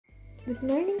Good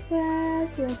morning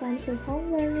class, welcome to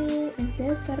home learning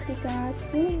SD Kartika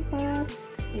 10-4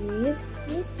 with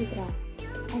Miss Citra.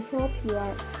 I hope you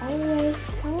are always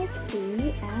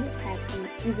healthy and happy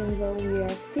even though we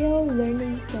are still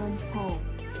learning from home.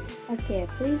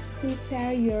 Okay, please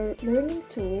prepare your learning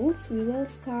tools. We will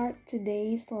start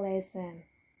today's lesson.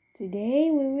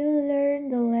 Today we will learn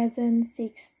the lesson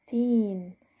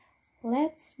 16.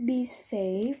 Let's be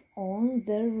safe on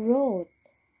the road.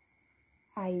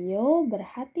 Ayo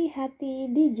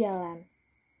berhati-hati di jalan.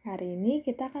 Hari ini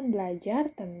kita akan belajar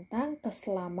tentang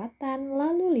keselamatan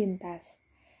lalu lintas.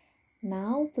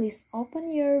 Now please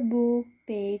open your book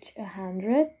page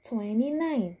 129.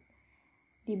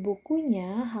 Di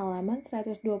bukunya halaman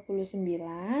 129,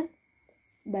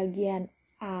 bagian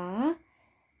A,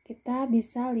 kita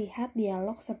bisa lihat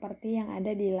dialog seperti yang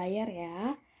ada di layar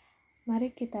ya.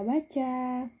 Mari kita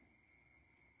baca.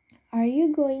 Are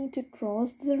you going to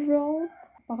cross the road?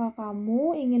 Apakah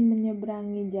kamu ingin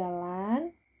menyeberangi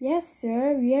jalan? Yes,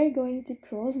 sir, we are going to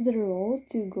cross the road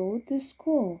to go to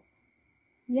school.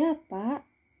 Ya, Pak,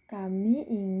 kami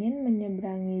ingin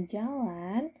menyeberangi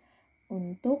jalan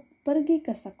untuk pergi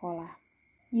ke sekolah.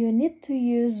 You need to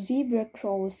use zebra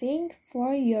crossing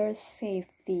for your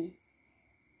safety.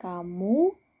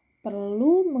 Kamu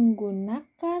perlu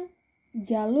menggunakan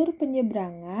jalur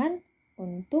penyeberangan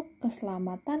untuk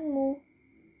keselamatanmu.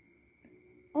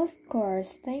 Of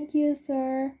course, thank you,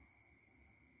 sir.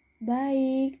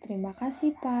 Baik, terima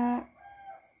kasih, Pak.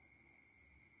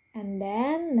 And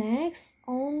then next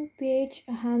on page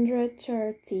 130,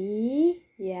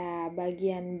 ya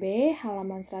bagian B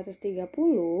halaman 130,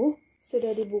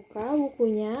 sudah dibuka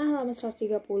bukunya halaman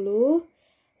 130.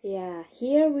 Ya,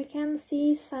 here we can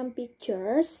see some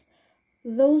pictures.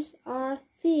 Those are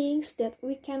things that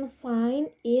we can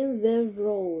find in the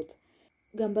road.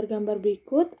 Gambar-gambar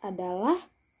berikut adalah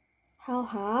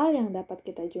hal-hal yang dapat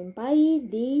kita jumpai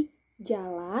di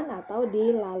jalan atau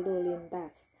di lalu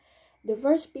lintas. The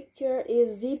first picture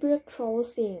is zebra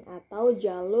crossing atau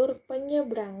jalur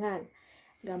penyeberangan.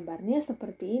 Gambarnya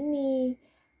seperti ini.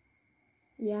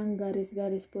 Yang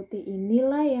garis-garis putih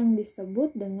inilah yang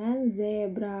disebut dengan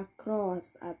zebra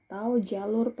cross atau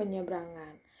jalur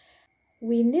penyeberangan.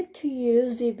 We need to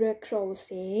use zebra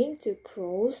crossing to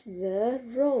cross the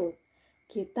road.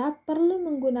 Kita perlu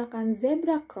menggunakan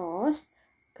zebra cross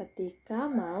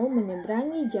ketika mau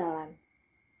menyeberangi jalan.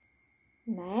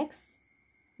 Next,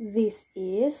 this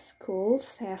is school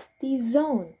safety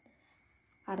zone.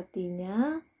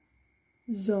 Artinya,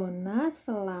 zona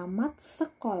selamat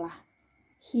sekolah.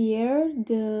 Here,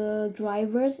 the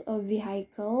drivers of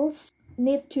vehicles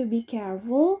need to be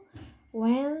careful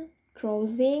when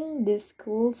crossing the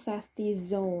school safety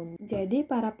zone. Jadi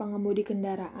para pengemudi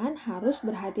kendaraan harus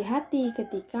berhati-hati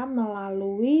ketika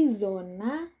melalui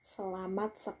zona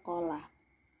selamat sekolah.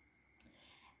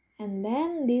 And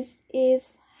then this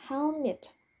is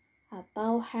helmet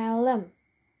atau helm.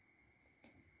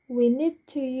 We need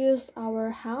to use our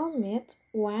helmet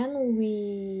when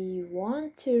we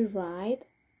want to ride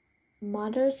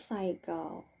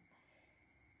motorcycle.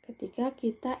 Ketika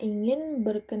kita ingin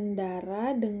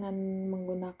berkendara dengan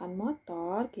menggunakan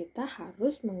motor, kita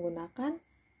harus menggunakan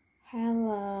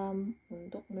helm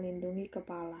untuk melindungi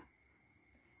kepala.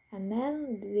 And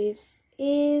then this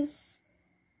is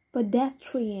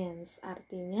pedestrians,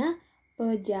 artinya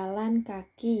pejalan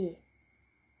kaki.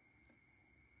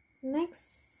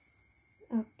 Next,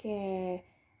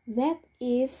 that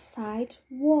is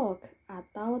sidewalk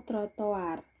atau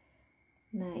trotoar.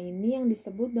 Nah, ini yang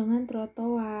disebut dengan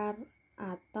trotoar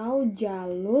atau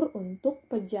jalur untuk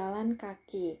pejalan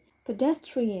kaki.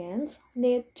 Pedestrians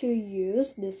need to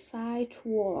use the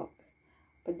sidewalk.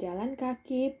 Pejalan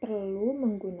kaki perlu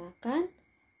menggunakan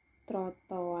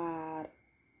trotoar.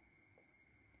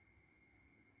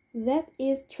 That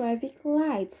is traffic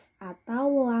lights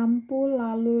atau lampu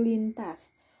lalu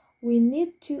lintas. We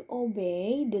need to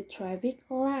obey the traffic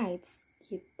lights.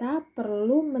 Kita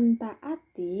perlu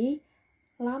mentaati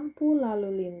lampu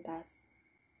lalu lintas.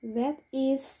 That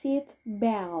is seat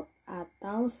belt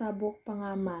atau sabuk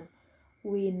pengaman.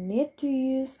 We need to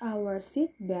use our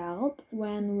seat belt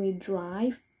when we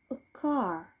drive a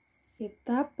car.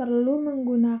 Kita perlu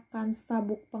menggunakan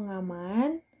sabuk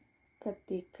pengaman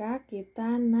ketika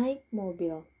kita naik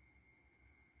mobil.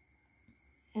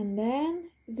 And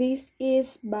then this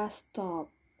is bus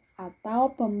stop atau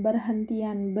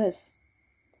pemberhentian bus.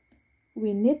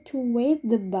 We need to wait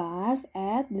the bus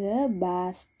at the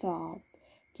bus stop.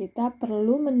 Kita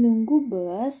perlu menunggu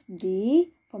bus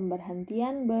di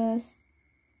pemberhentian bus.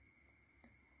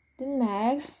 The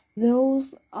next,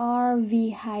 those are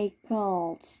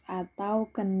vehicles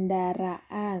atau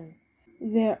kendaraan.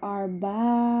 There are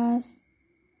bus,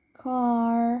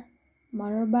 car,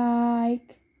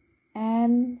 motorbike,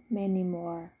 and many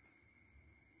more.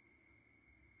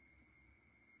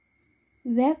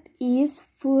 That is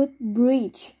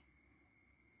footbridge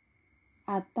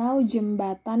atau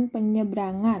jembatan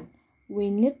penyeberangan. We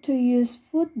need to use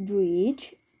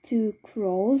footbridge to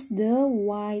cross the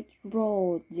wide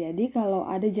road. Jadi kalau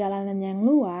ada jalanan yang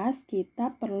luas,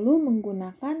 kita perlu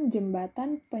menggunakan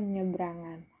jembatan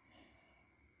penyeberangan.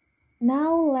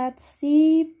 Now let's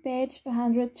see page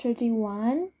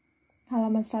 131,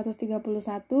 halaman 131,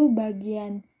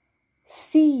 bagian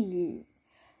C.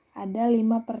 Ada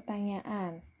 5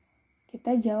 pertanyaan.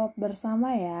 Kita jawab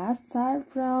bersama ya. Start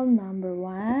from number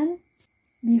 1.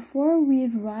 Before we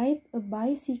ride a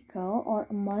bicycle or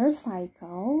a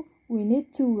motorcycle, we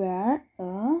need to wear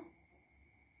a...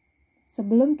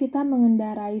 Sebelum kita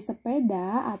mengendarai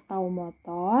sepeda atau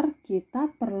motor, kita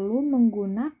perlu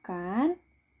menggunakan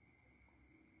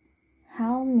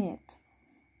helmet.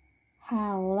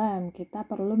 Helm. Kita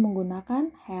perlu menggunakan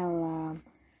helm.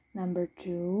 Number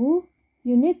 2,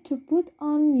 you need to put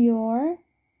on your...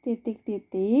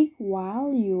 while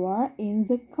you are in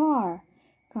the car.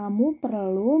 Kamu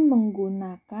perlu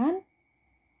menggunakan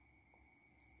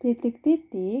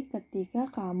ketika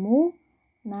kamu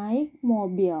naik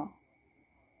mobil.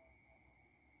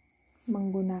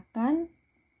 Menggunakan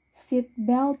seat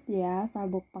belt ya,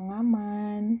 sabuk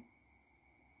pengaman.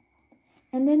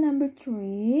 And then number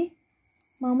 3,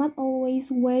 Mamat always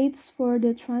waits for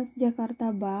the Transjakarta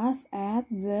bus at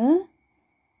the...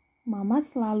 Mamat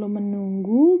selalu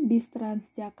menunggu bis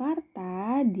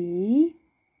Transjakarta di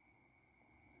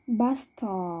bus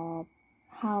stop,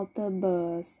 halte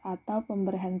bus, atau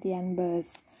pemberhentian bus.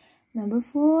 Number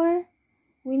 4,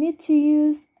 we need to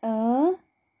use a...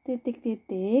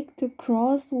 to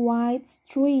cross wide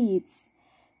streets.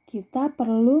 Kita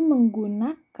perlu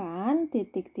menggunakan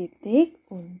titik-titik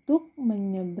untuk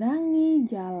menyeberangi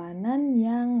jalanan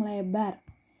yang lebar.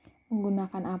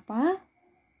 Menggunakan apa?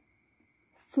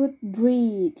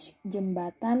 Footbridge,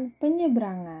 jembatan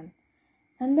penyeberangan.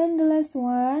 And then the last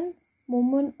one,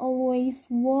 Mumun always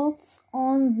walks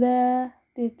on the...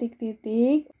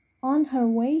 on her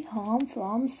way home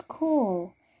from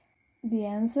school. The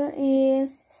answer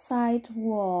is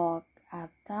sidewalk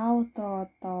atau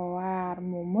trotoar.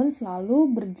 Mumun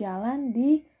selalu berjalan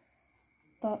di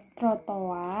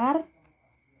trotoar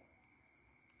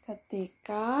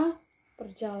ketika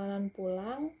perjalanan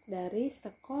pulang dari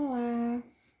sekolah.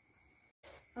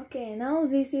 Okay, now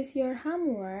this is your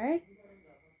homework.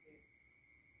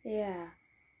 Yeah,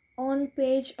 on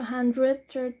page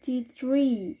 133,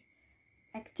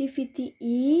 activity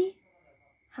E,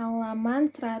 halaman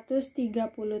 133.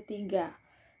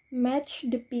 Match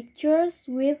the pictures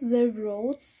with the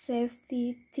road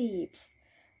safety tips.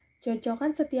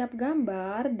 Cocokkan setiap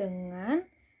gambar dengan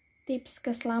tips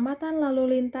keselamatan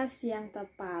lalu lintas yang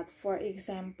tepat. For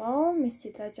example, Miss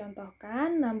Citra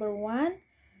contohkan number 1.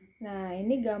 Nah,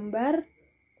 ini gambar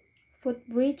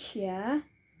footbridge ya.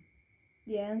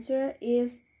 The answer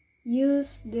is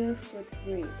use the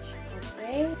footbridge.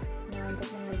 Okay. Nah,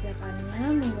 untuk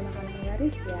mengerjakannya menggunakan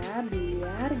penggaris ya,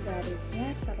 biar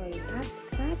garisnya terlihat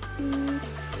rapi.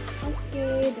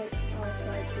 Okay, that's all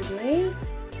for today.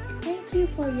 Thank you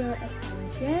for your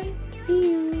attention.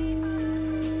 See you.